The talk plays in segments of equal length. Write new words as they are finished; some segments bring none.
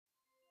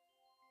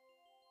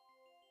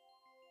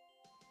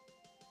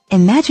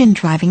Imagine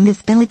driving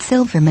this billet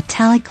silver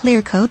metallic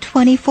clear coat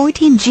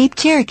 2014 Jeep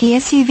Cherokee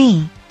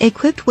SUV,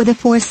 equipped with a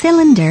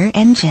 4-cylinder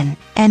engine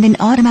and an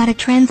automatic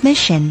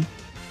transmission.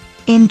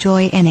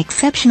 Enjoy an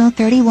exceptional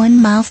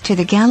 31 miles to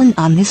the gallon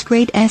on this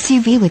great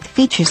SUV with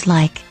features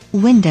like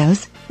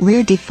windows,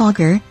 rear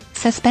defogger,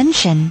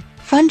 suspension,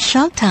 front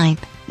shock type,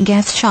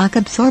 gas shock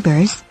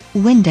absorbers,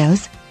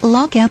 windows,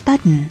 lockout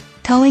button,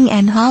 towing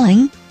and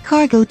hauling,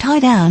 cargo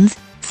tie-downs,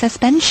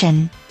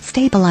 suspension,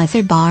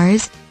 stabilizer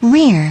bars,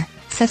 rear,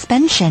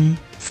 suspension,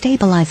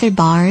 stabilizer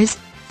bars,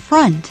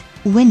 front,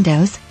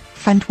 windows,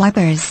 front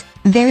wipers,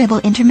 variable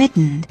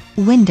intermittent,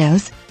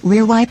 windows,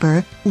 rear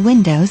wiper,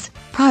 windows,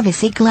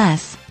 privacy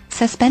glass,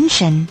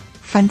 suspension,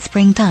 front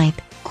spring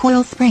type,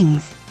 coil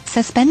springs,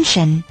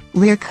 suspension,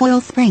 rear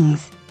coil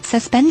springs,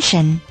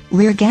 suspension,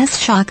 rear gas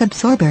shock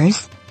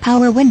absorbers,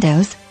 power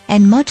windows,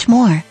 and much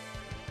more.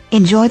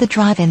 Enjoy the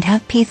drive and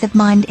have peace of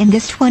mind in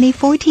this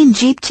 2014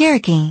 Jeep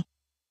Cherokee.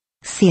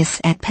 See us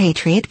at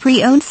Patriot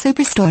Pre-Owned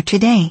Superstore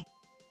today.